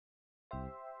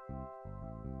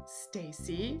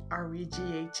Stacy, are we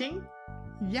GHing?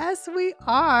 Yes, we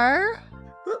are.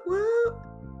 Woo woo!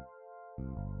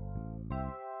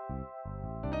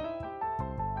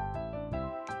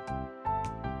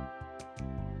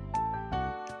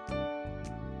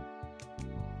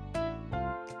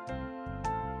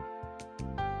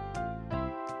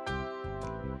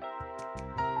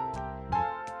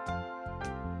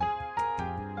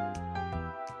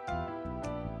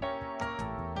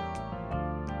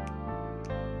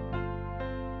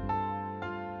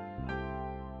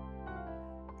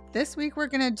 This week we're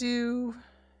going to do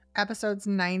episodes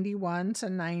 91 to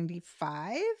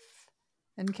 95.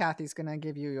 And Kathy's going to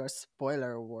give you your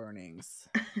spoiler warnings.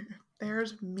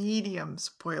 There's medium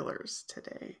spoilers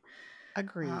today.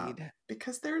 Agreed.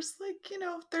 Because there's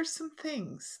there's some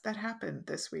things that happened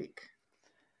this week.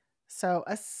 So,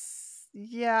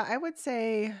 yeah, I would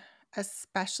say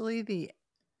especially the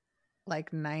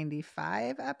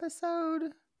 95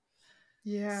 episode.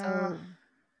 Yeah. So,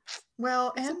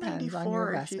 well, it and depends on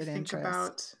your 94 if you vested think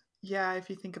interest. if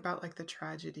you think about like the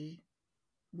tragedy,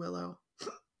 Willow.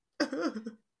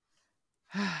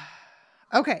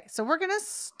 Okay, so we're going to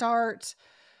start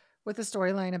with a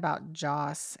storyline about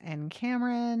Joss and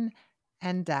Cameron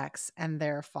and Dex and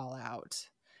their fallout.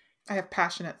 I have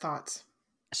passionate thoughts.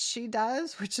 She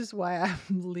does, which is why I'm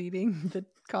leading the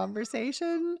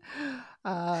conversation.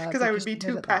 Because I would be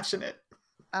too passionate.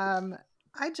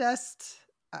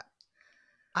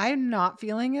 I'm not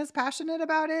feeling as passionate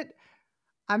about it.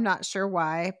 I'm not sure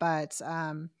why, but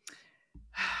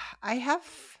I have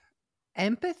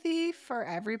empathy for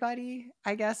everybody,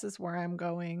 I guess is where I'm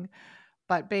going.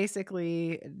 But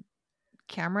basically,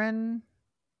 Cameron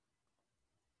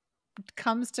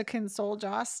comes to console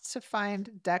Joss to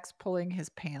find Dex pulling his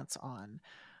pants on.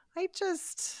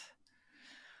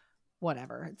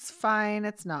 Whatever. It's fine.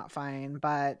 It's not fine,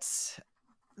 but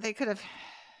they could have.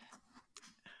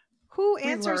 Who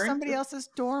answers somebody else's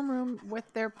dorm room with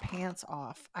their pants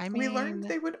off? I mean, we learned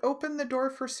they would open the door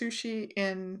for sushi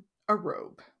in a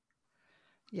robe.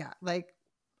 Yeah,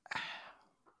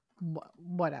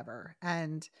 whatever.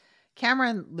 And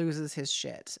Cameron loses his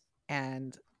shit,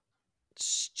 and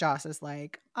Joss is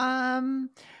like, right.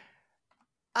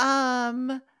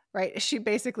 She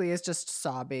basically is just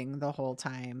sobbing the whole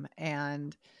time.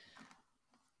 And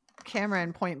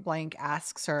Cameron point blank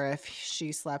asks her if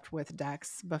she slept with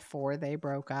Dex before they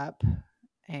broke up.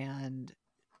 And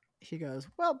he goes,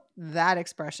 well, that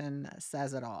expression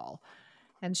says it all.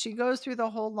 And she goes through the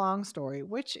whole long story,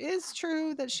 which is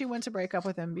true that she went to break up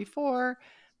with him before.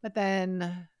 But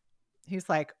then he's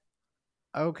like,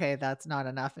 okay, that's not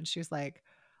enough. And she's like,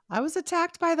 I was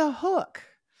attacked by the hook.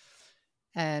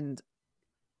 And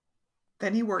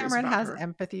then he worries Cameron about has her.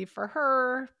 empathy for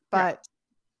her, but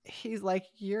he's like,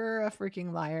 you're a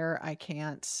freaking liar. I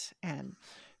can't. And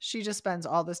she just spends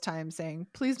all this time saying,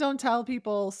 please don't tell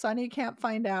people. Sonny can't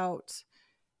find out.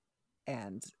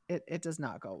 And it does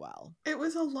not go well. It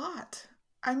was a lot.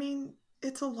 I mean,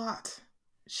 it's a lot.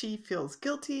 She feels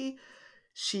guilty.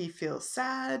 She feels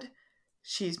sad.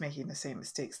 She's making the same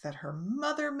mistakes that her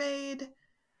mother made.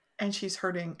 And she's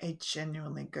hurting a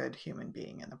genuinely good human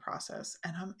being in the process.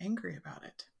 And I'm angry about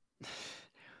it.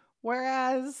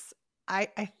 Whereas I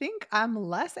think I'm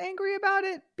less angry about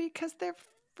it because they're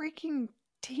freaking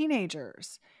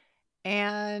teenagers.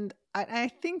 And I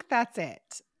think that's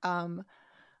it.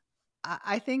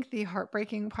 I think the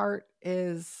heartbreaking part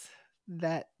is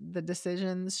that the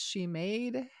decisions she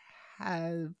made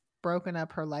have broken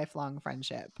up her lifelong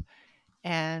friendship.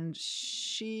 And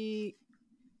she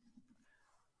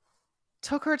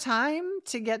took her time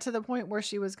to get to the point where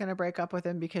she was going to break up with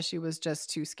him because she was just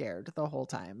too scared the whole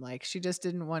time. Like, she just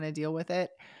didn't want to deal with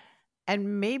it.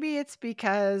 And maybe it's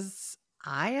because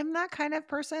I am that kind of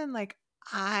person. Like,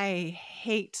 I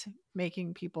hate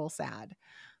making people sad.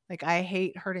 Like, I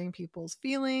hate hurting people's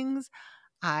feelings.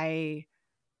 I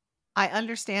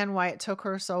understand why it took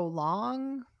her so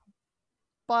long,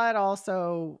 but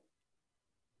also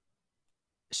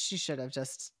she should have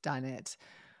just done it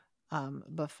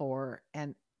before.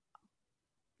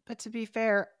 But to be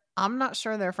fair, I'm not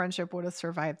sure their friendship would have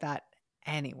survived that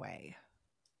anyway.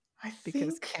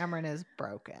 Because Cameron is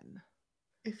broken.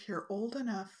 If you're old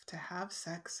enough to have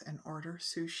sex and order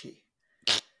sushi,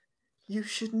 you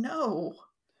should know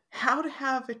how to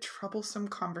have a troublesome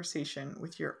conversation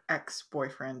with your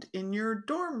ex-boyfriend in your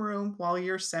dorm room while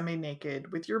you're semi-naked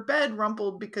with your bed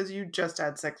rumpled because you just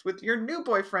had sex with your new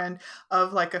boyfriend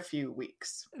of like a few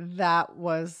weeks. That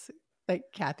was like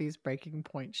Kathy's breaking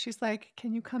point. She's like,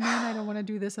 can you come in? I don't want to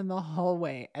do this in the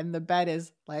hallway. And the bed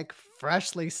is like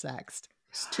freshly sexed.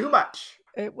 It's too much.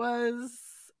 It was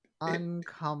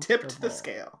uncomfortable. Tipped the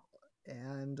scale.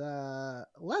 And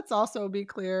let's also be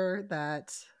clear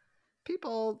that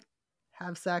people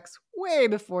have sex way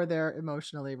before they're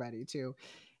emotionally ready to.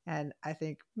 And I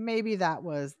think maybe that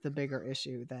was the bigger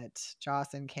issue, that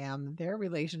Joss and Cam, their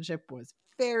relationship was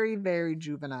very, very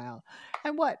juvenile.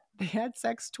 And what? They had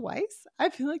sex twice? I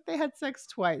feel like they had sex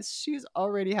twice. She's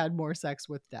already had more sex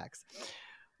with Dex.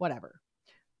 Whatever.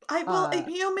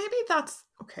 Maybe that's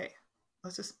okay.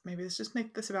 Let's just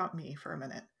make this about me for a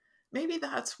minute. Maybe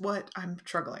that's what I'm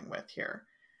struggling with here.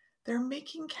 They're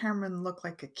making Cameron look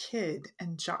like a kid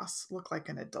and Joss look like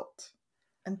an adult.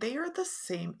 And they are the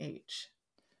same age.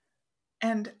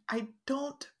 And I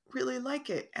don't really like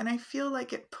it. And I feel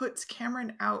like it puts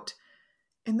Cameron out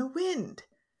in the wind.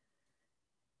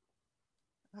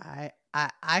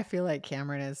 I feel like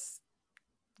Cameron is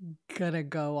gonna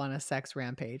go on a sex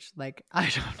rampage. Like, I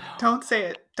don't know. Don't say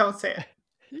it. Don't say it.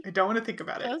 I don't want to think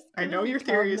about it. I know your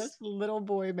theories. This little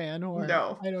boy man whore.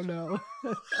 No. I don't know.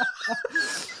 And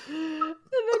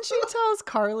then she tells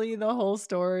Carly the whole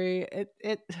story. I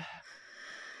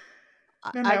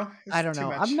don't know.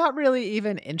 Much. I'm not really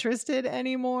even interested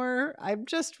anymore. I'm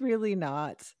just really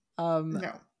not.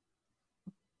 No.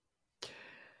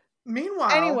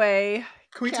 Meanwhile, anyway,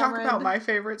 can we talk about my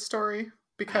favorite story?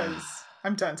 Because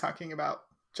I'm done talking about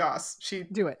Joss.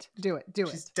 Do it.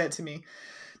 She's dead to me.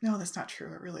 No, that's not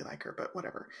true. I really like her, but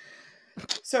whatever.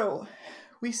 So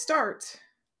we start,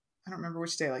 I don't remember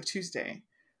which day, like Tuesday,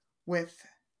 with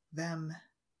them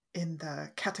in the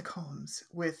catacombs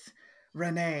with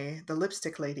Renee, the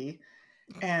lipstick lady,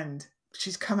 and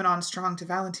she's coming on strong to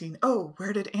Valentine. Oh,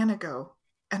 where did Anna go?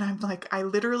 And I'm like, I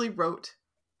literally wrote,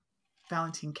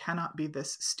 Valentine cannot be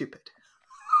this stupid.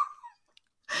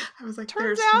 I was like,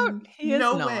 turns out he is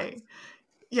no way.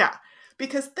 Yeah,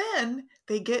 because then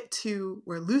they get to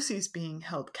where Lucy's being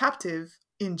held captive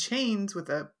in chains with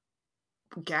a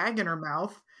gag in her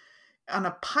mouth on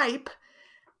a pipe,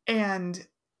 and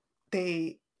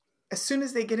as soon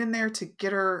as they get in there to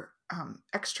get her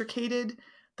extricated,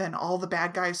 then all the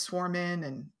bad guys swarm in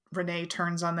and Renee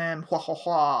turns on them. Hua, hua,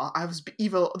 hua. I was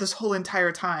evil this whole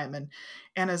entire time. And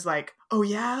Anna's like, oh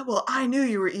yeah? Well, I knew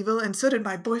you were evil, and so did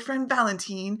my boyfriend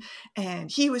Valentine,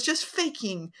 and he was just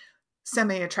faking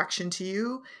semi-attraction to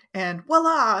you, and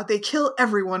voila, they kill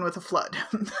everyone with a flood.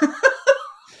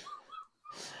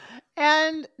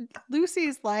 And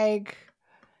Lucy's like,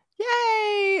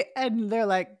 yay! And they're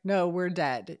like, no, we're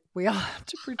dead. We all have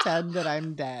to pretend that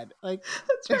I'm dead. Like,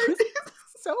 that's right. It was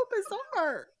so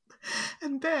bizarre.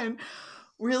 And then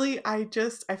really, I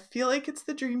feel like it's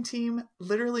the dream team.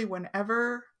 Literally,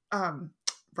 whenever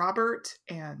Robert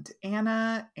and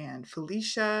Anna and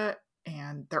Felicia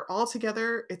and they're all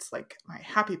together, it's like my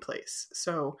happy place.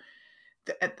 So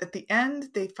at the end,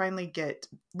 they finally get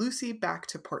Lucy back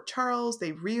to Port Charles.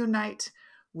 They reunite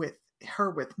with her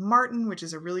with Martin, which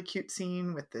is a really cute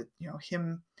scene with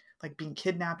him like being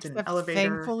kidnapped in an elevator.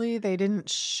 Thankfully, they didn't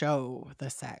show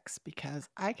the sex, because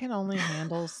I can only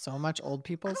handle so much old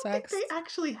people sex. They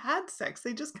actually had sex.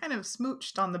 They just kind of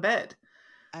smooched on the bed.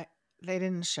 They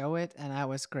didn't show it, and I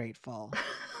was grateful.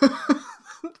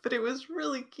 But it was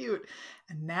really cute.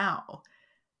 And now,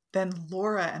 then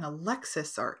Laura and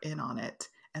Alexis are in on it.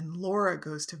 And Laura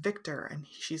goes to Victor, and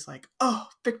she's like, oh,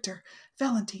 Victor,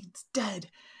 Valentine's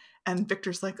dead. And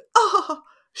Victor's like, oh,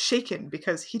 shaken,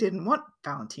 because he didn't want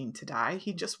Valentine to die.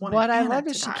 He just wanted Anna to die. What I love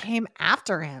is she came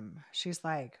after him. She's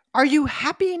like, are you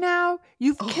happy now?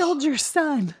 You've killed your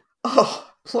son.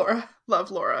 Oh, Laura. Love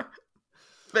Laura.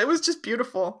 It was just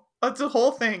beautiful. It's a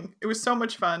whole thing. It was so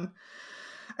much fun.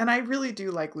 And I really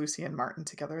do like Lucy and Martin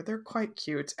together. They're quite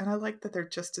cute. And I like that they're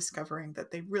just discovering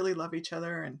that they really love each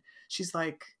other. And she's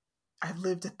like, I've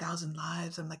lived 1,000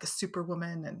 lives. I'm like a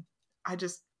superwoman. And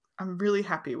I'm really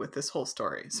happy with this whole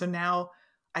story. So now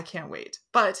I can't wait.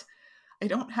 But I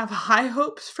don't have high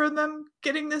hopes for them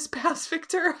getting this past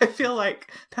Victor. I feel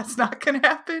like that's not going to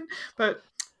happen. But,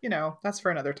 that's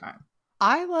for another time.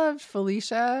 I loved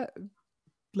Felicia,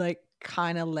 like,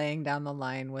 kind of laying down the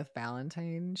line with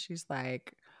Valentine. She's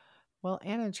like, well,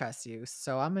 Anna trusts you,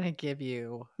 so I'm going to give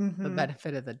you the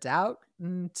benefit of the doubt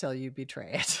until you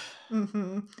betray it.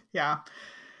 Mm-hmm. Yeah.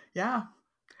 Yeah.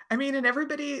 I mean, and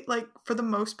everybody, like, for the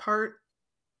most part,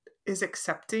 is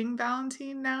accepting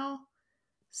Valentine now.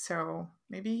 So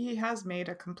maybe he has made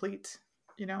a complete,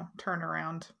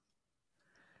 turnaround.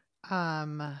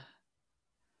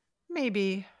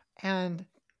 Maybe. And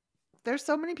there's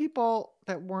so many people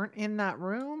that weren't in that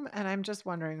room, and I'm just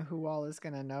wondering who all is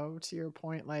going to know. To your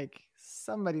point, like,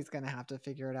 somebody's going to have to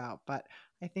figure it out. But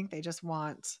I think they just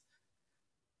want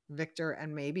Victor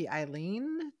and maybe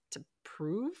Eileen to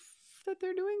prove that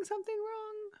they're doing something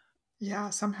wrong.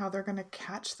 Yeah, somehow they're going to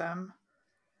catch them.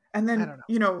 And I then, don't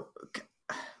know.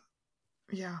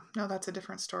 yeah, no, that's a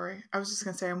different story. I was just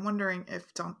going to say, I'm wondering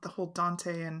if the whole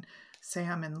Dante and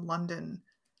Sam in London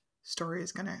story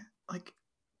is going to like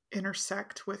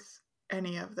intersect with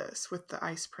any of this, with the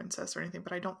Ice Princess or anything,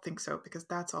 but I don't think so, because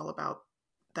that's all about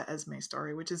the Esme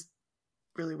story, which is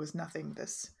really was nothing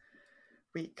this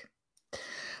week.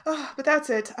 Oh, but that's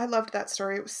it. I loved that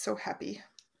story. It was so happy.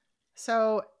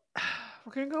 So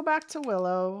we're going to go back to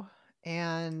Willow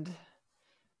and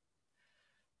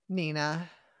Nina.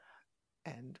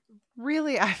 And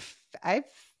really, I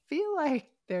feel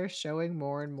like they're showing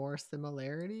more and more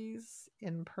similarities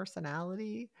in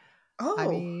personality. I Oh,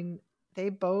 mean, they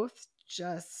both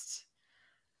just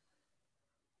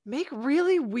make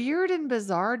really weird and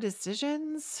bizarre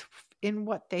decisions in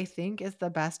what they think is the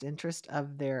best interest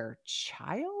of their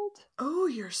child. oh,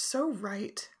 you're so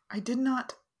right. I did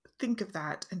not think of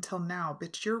that until now,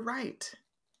 but you're right.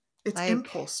 It's Like,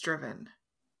 impulse driven.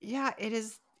 yeah, it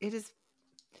is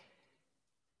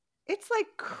it's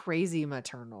like crazy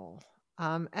maternal.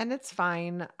 And it's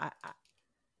fine.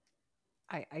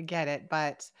 I get it,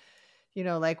 but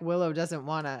like Willow doesn't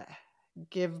want to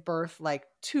give birth like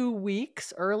 2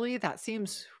 weeks early. That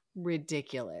seems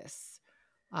ridiculous.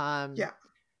 Um Yeah.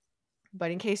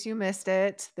 but in case you missed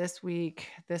it this week,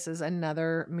 this is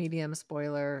another medium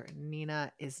spoiler.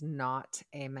 Nina is not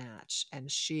a match and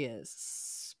she is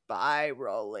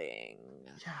spiraling.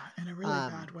 Yeah, in a really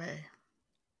Um bad way.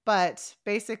 But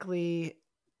basically,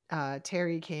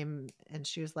 Terry came and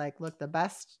she was like, look, the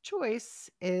best choice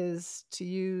is to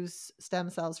use stem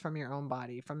cells from your own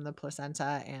body, from the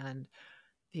placenta and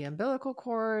the umbilical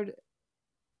cord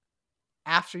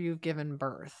after you've given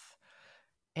birth.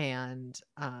 And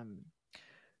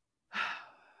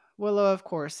Willow, of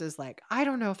course, is like, I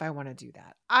don't know if I want to do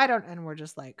that. I don't. And we're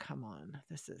just like, come on,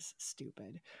 this is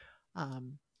stupid.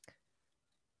 Um,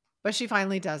 But she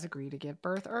finally does agree to give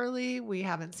birth early. We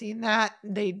haven't seen that.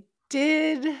 They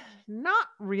did not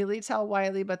really tell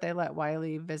Wiley, but they let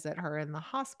Wiley visit her in the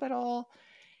hospital.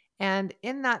 And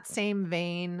in that same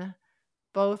vein,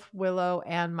 both Willow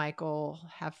and Michael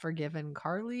have forgiven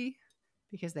Carly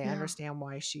because they Yeah. understand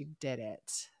why she did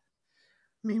it.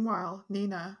 Meanwhile,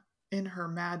 Nina, in her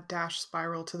mad dash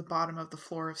spiral to the bottom of the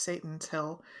floor of Satan's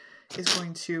Hill, is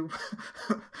going to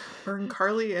burn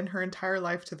Carly and her entire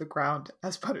life to the ground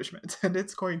as punishment, and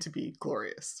it's going to be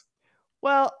glorious.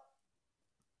 Well,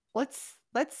 let's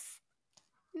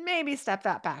maybe step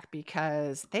that back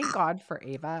because thank God for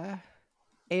Ava.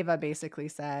 Ava basically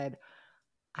said,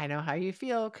 I know how you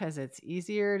feel because it's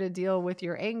easier to deal with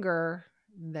your anger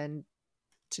than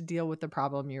to deal with the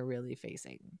problem you're really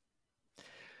facing.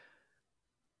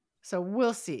 So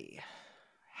we'll see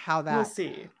how We'll that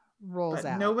see. rolls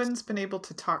But no out. one's been able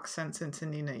to talk sense into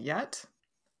Nina yet,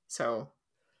 so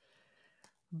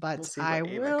we'll But see I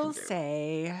what Ava can will do.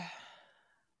 say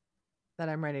that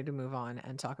I'm ready to move on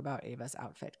and talk about Ava's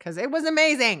outfit because it was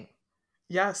amazing.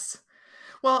 Yes.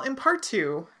 Well, in part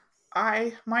two,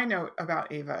 my note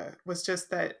about Ava was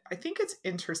just that I think it's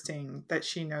interesting that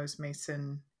she knows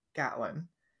Mason Gatlin,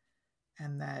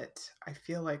 and that I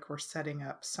feel like we're setting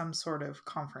up some sort of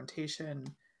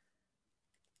confrontation,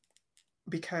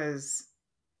 because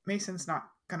Mason's not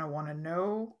going to want to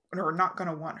know, or not going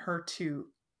to want her to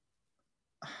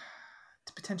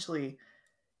potentially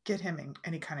get him in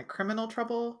any kind of criminal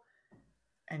trouble.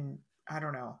 And I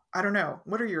don't know. I don't know.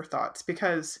 What are your thoughts?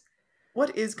 Because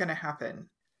what is going to happen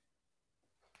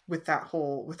with that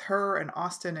whole, with her and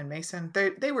Austin and Mason?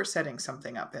 They were setting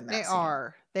something up in They that scene.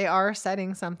 are. They are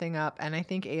setting something up. And I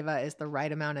think Ava is the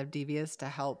right amount of devious to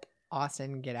help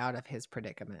Austin get out of his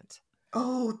predicament.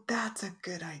 Oh, that's a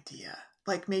good idea.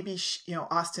 Like maybe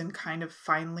Austin kind of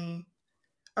finally.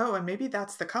 Oh, and maybe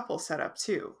that's the couple setup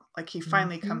too. Like he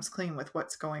finally Mm-hmm. comes clean with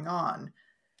what's going on,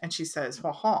 and she says,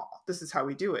 "Well, ha, this is how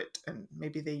we do it." And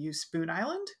maybe they use Spoon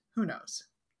Island. Who knows?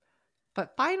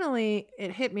 But finally,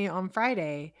 it hit me on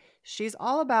Friday. She's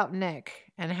all about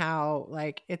Nick and how,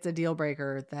 like, it's a deal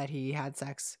breaker that he had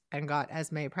sex and got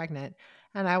Esme pregnant.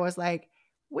 And I was like,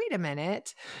 wait a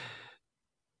minute.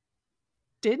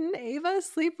 Didn't Ava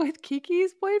sleep with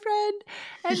Kiki's boyfriend?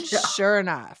 And Yeah. sure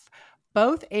enough,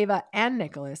 both Ava and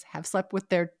Nicholas have slept with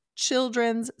their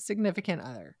children's significant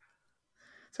other.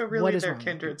 So What really, is they're wrong with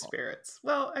kindred people? spirits.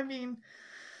 Well, I mean,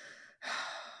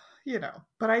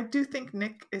 but I do think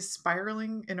Nick is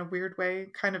spiraling in a weird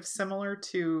way, kind of similar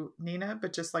to Nina,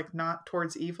 but just like not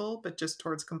towards evil, but just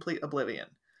towards complete oblivion.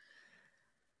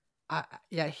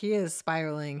 Yeah, he is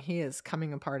spiraling. He is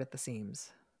coming apart at the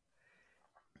seams.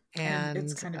 And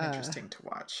it's And kind of interesting to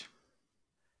watch.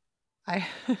 I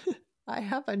I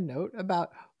have a note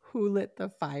about who lit the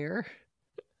fire.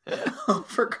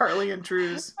 For Carly and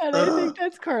Drew's. And I think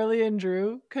that's Carly and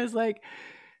Drew because, like,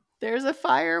 there's a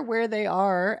fire where they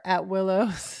are at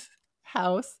Willow's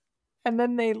house, and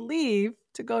then they leave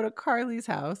to go to Carly's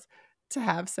house to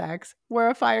have sex, where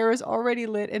a fire is already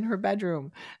lit in her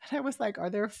bedroom. And I was like, are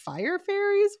there fire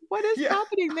fairies? What is Yeah.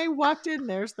 happening? They walked in,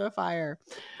 there's the fire.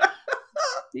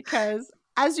 Because,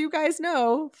 as you guys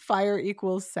know, fire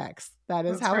equals sex. That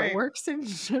is That's how it right. works in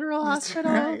General That's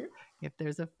Hospital. right. If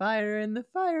there's a fire in the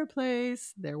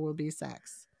fireplace, there will be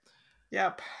sex.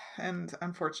 Yep. And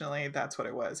unfortunately, that's what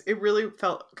it was. It really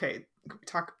felt okay.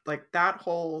 Talk like that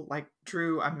whole like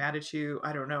Drew, I'm mad at you.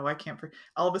 I don't know. I can't.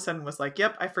 All of a sudden was like,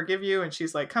 yep, I forgive you. And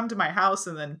she's like, come to my house.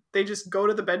 And then they just go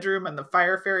to the bedroom and the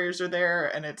fire fairies are there.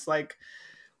 And it's like,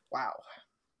 wow.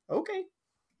 Okay.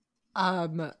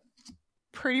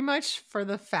 Pretty much for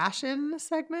the fashion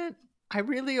segment, I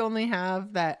really only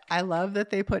have that. I love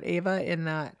that they put Ava in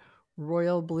that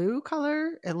royal blue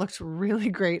color. It looks really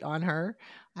great on her.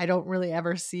 I don't really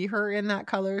ever see her in that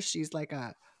color. She's like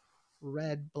a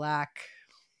red, black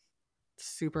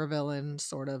supervillain,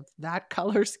 sort of that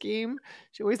color scheme.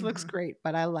 She always looks great,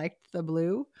 but I liked the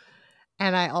blue.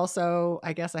 And I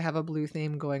guess I have a blue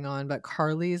theme going on, but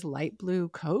Carly's light blue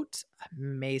coat,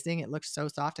 amazing. It looks so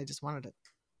soft. I just wanted to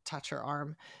touch her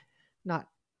arm, not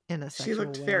in a sexual way. She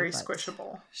looked very but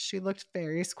squishable. She looked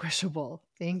very squishable.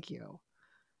 Thank you.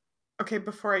 Okay,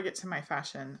 before I get to my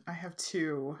fashion, I have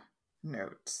 2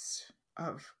 notes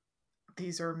of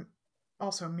these are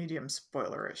also medium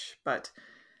spoilerish, but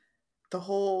the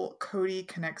whole Cody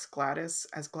connects Gladys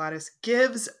as Gladys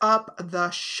gives up the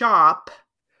shop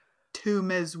to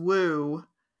Ms. Wu.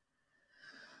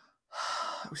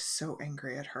 I was so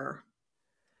angry at her.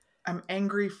 I'm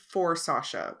angry for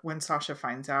Sasha. When Sasha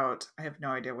finds out, I have no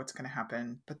idea what's going to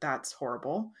happen, but that's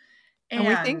horrible. And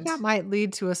we think And that might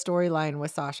lead to a storyline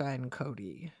with Sasha and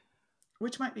Cody,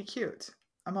 which might be cute.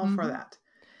 I'm all for that.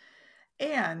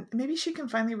 And maybe she can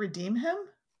finally redeem him.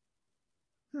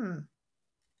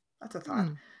 That's a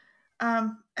thought.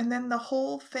 And then the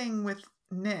whole thing with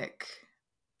Nick,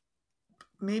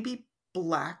 maybe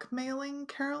blackmailing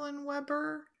Carolyn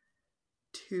Weber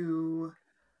to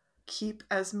keep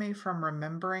Esme from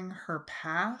remembering her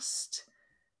past.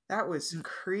 That was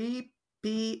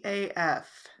creepy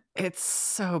AF. It's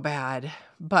so bad.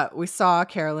 But we saw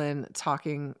Carolyn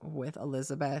talking with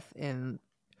Elizabeth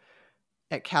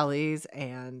at Kelly's,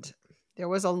 and there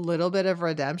was a little bit of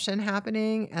redemption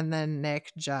happening, and then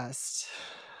Nick just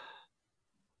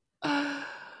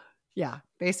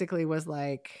basically was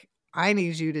like, I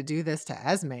need you to do this to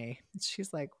Esme.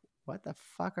 She's like, what the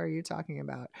fuck are you talking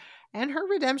about? And her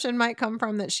redemption might come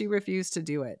from that she refused to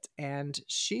do it, and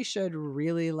she should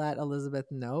really let Elizabeth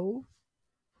know.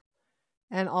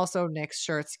 And also, Nick's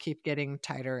shirts keep getting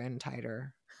tighter and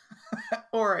tighter.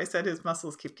 Or I said his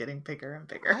muscles keep getting bigger and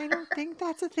bigger. I don't think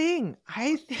that's a thing.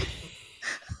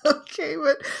 Okay,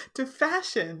 but to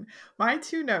fashion, my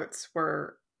 2 notes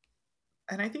were,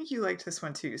 and I think you liked this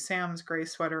one too, Sam's gray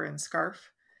sweater and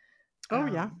scarf. Oh,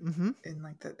 yeah. And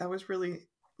like that was really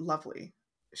lovely.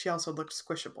 She also looked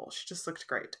squishable. She just looked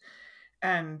great.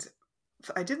 And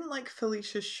I didn't like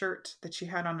Felicia's shirt that she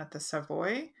had on at the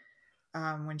Savoy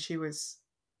when she was.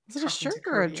 Is it a shirt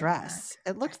or a dress?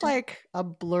 It looked like a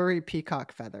blurry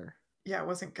peacock feather. Yeah, it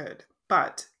wasn't good.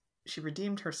 But she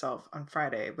redeemed herself on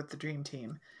Friday with the Dream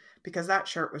Team because that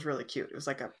shirt was really cute. It was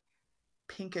like a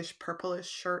pinkish purplish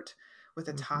shirt with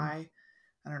a tie.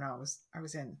 I don't know. I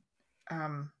was in.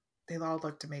 They all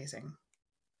looked amazing.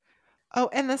 Oh,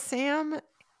 and the Sam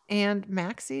and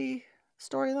Maxie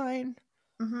storyline.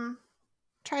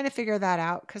 Trying to figure that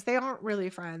out because they aren't really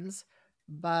friends,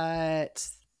 but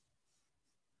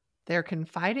they're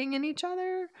confiding in each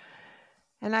other.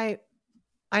 And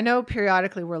I know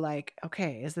periodically we're like,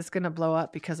 okay, is this going to blow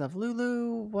up because of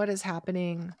Lulu? What is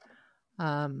happening?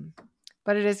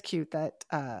 But it is cute that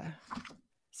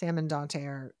Sam and Dante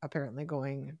are apparently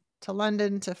going to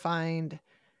London to find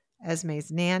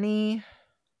Esme's nanny.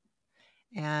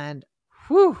 And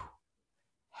whew,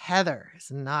 Heather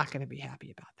is not going to be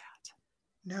happy about that.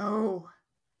 No.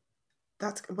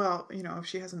 That's, well, if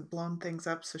she hasn't blown things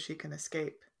up so she can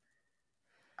escape.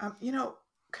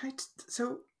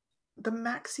 So the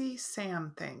Maxie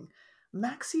Sam thing.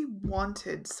 Maxie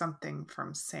wanted something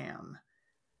from Sam.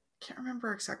 Can't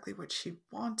remember exactly what she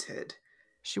wanted.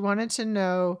 She wanted to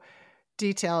know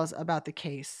details about the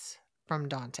case from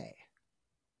Dante.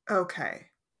 Okay.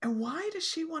 And why does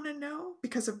she want to know?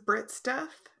 Because of Britt's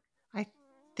death? I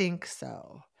think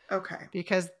so. Okay.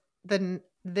 Because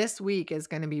this week is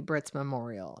going to be Britt's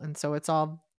memorial. And so it's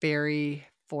all very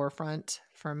forefront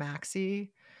for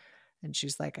Maxie. And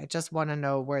she's like, I just want to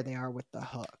know where they are with the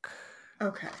hook.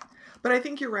 Okay. But I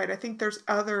think you're right. I think there's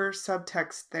other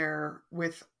subtext there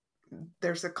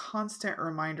there's a constant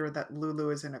reminder that Lulu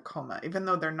is in a coma, even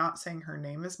though they're not saying her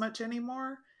name as much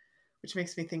anymore, which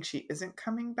makes me think she isn't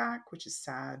coming back, which is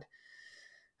sad.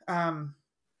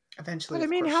 Eventually, But I of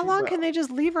mean, course, how she long can will. they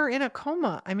just leave her in a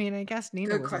coma? I mean, I guess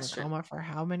Nina Good was in a question. coma for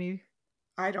how many?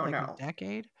 I don't Like a know.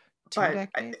 decade? 2 But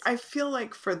decades? I feel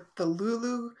like for the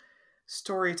Lulu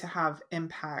story to have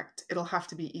impact, it'll have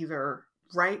to be either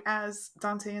right as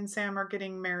Dante and Sam are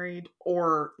getting married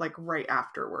or like right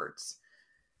afterwards.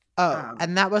 Oh,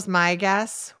 and that was my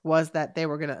guess, was that they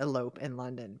were going to elope in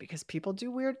London because people do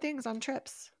weird things on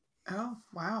trips. Oh,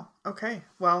 wow. Okay.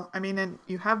 Well, I mean, and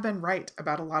you have been right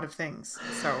about a lot of things.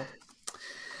 So,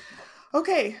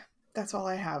 okay. That's all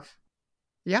I have.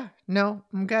 Yeah, no,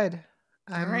 I'm good.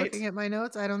 All I'm right. looking at my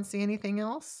notes. I don't see anything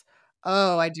else.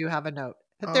 Oh, I do have a note.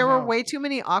 That Oh, there were no. way too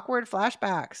many awkward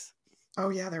flashbacks. Oh,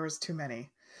 yeah, there was too many.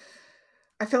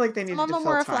 I feel like they Some needed of to them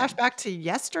fill were a time. flashback to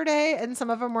yesterday, and some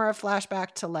of them were a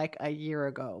flashback to like a year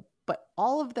ago. But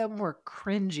all of them were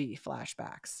cringy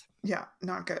flashbacks. Yeah,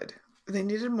 not good. They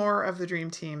needed more of the dream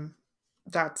team.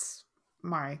 That's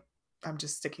I'm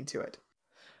just sticking to it.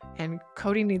 And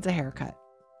Cody needs a haircut.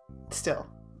 Still.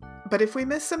 But if we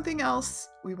miss something else,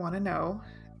 we want to know.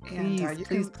 And Please, you please,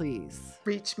 can please.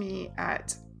 reach me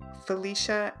at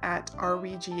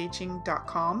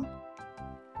felicia@rweghing.com.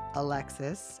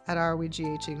 Alexis at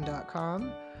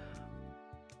rweghing.com.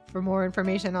 For more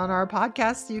information on our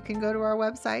podcast, you can go to our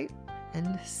website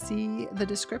and see the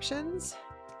descriptions.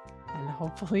 And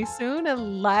hopefully soon, a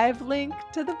live link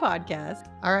to the podcast.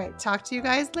 All right, talk to you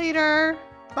guys later.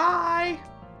 Bye.